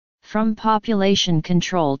From Population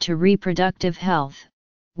Control to Reproductive Health,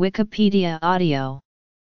 Wikipedia Audio.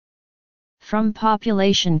 From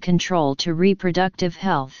Population Control to Reproductive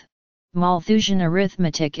Health, Malthusian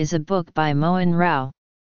Arithmetic is a book by Mohan Rao.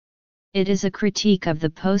 It is a critique of the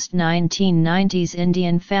post-1990s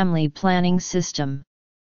Indian family planning system.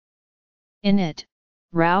 In it,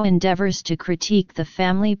 Rao endeavors to critique the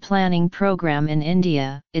family planning program in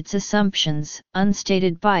India, its assumptions,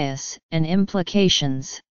 unstated bias, and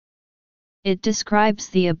implications. It describes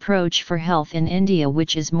the approach for health in India,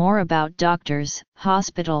 which is more about doctors,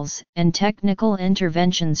 hospitals, and technical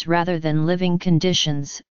interventions rather than living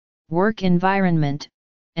conditions, work environment,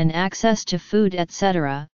 and access to food,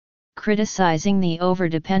 etc., criticizing the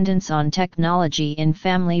overdependence on technology in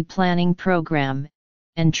family planning program,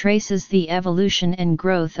 and traces the evolution and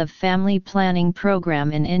growth of family planning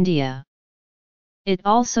program in India. It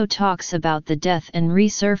also talks about the death and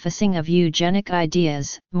resurfacing of eugenic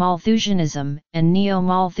ideas, Malthusianism, and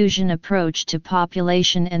neo-Malthusian approach to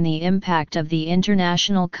population and the impact of the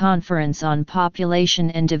International Conference on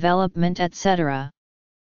Population and Development, etc.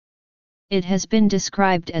 It has been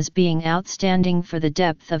described as being outstanding for the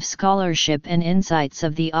depth of scholarship and insights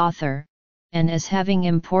of the author, and as having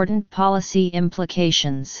important policy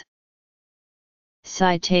implications.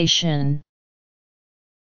 Citation.